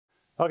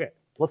Okay,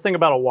 let's think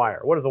about a wire.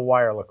 What does a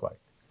wire look like?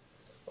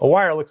 A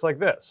wire looks like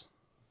this.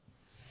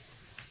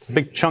 It's a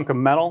big chunk of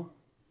metal,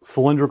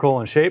 cylindrical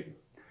in shape.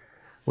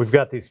 We've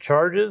got these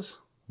charges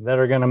that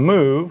are going to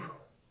move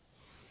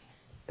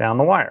down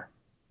the wire.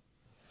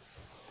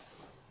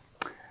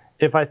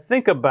 If I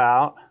think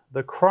about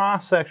the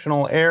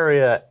cross-sectional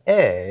area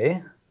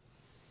A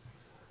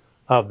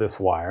of this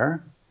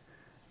wire,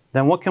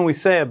 then what can we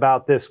say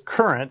about this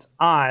current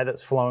I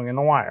that's flowing in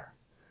the wire?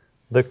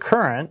 The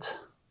current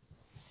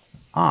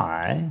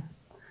I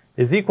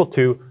is equal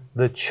to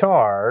the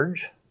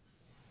charge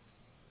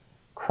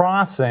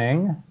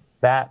crossing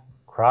that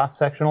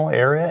cross-sectional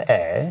area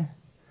A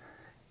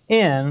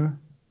in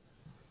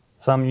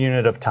some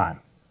unit of time.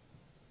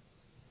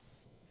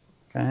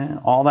 Okay?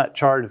 All that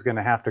charge is going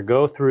to have to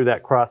go through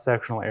that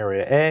cross-sectional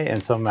area A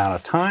in some amount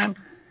of time.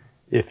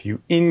 If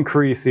you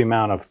increase the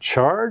amount of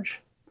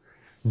charge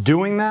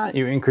doing that,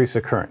 you increase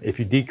the current. If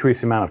you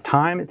decrease the amount of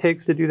time it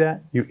takes to do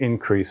that, you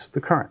increase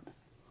the current.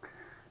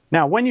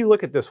 Now, when you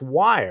look at this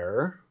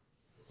wire,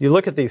 you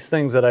look at these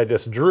things that I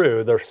just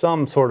drew, there's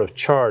some sort of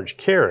charge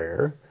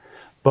carrier,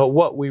 but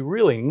what we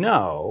really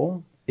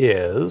know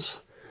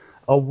is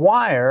a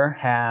wire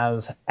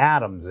has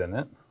atoms in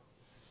it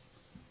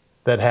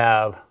that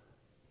have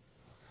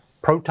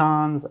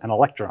protons and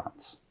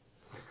electrons.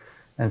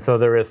 And so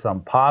there is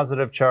some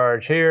positive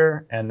charge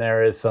here, and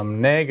there is some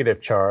negative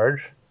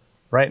charge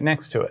right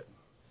next to it.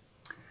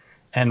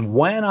 And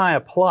when I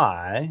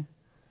apply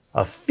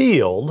a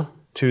field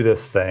to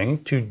this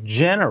thing to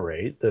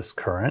generate this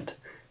current,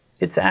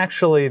 it's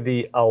actually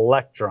the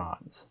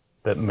electrons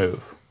that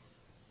move.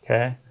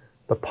 Okay?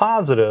 The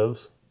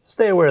positives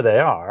stay where they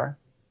are.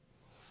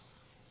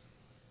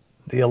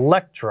 The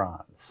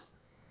electrons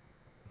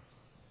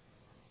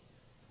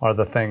are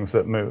the things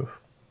that move.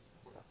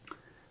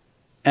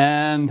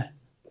 And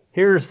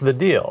here's the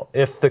deal.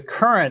 If the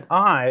current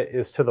I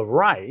is to the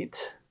right,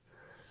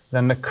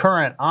 then the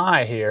current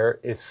I here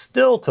is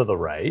still to the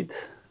right,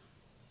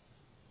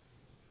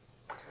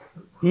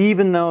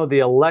 even though the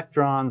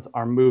electrons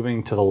are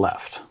moving to the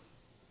left.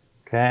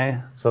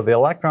 Okay? So the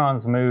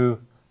electrons move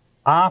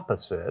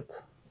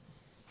opposite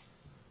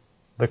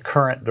the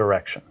current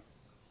direction.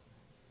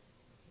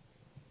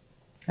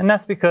 And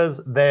that's because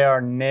they are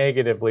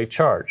negatively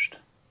charged.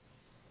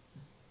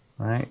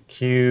 Right?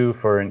 Q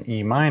for an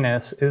E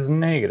minus is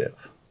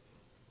negative.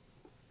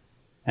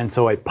 And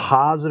so a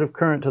positive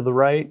current to the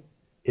right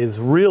is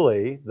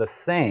really the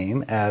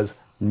same as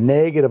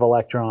negative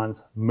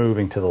electrons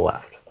moving to the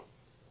left.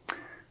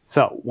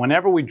 So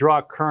whenever we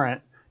draw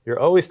current, you're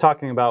always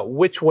talking about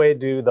which way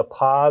do the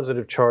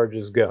positive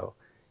charges go.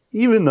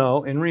 Even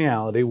though in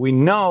reality we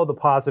know the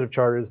positive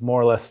charges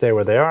more or less stay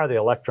where they are, the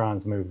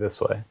electrons move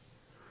this way.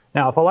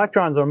 Now if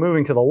electrons are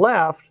moving to the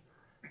left,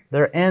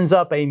 there ends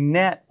up a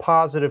net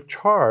positive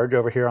charge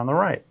over here on the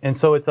right. And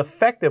so it's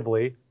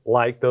effectively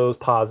like those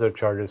positive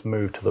charges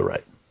move to the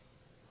right.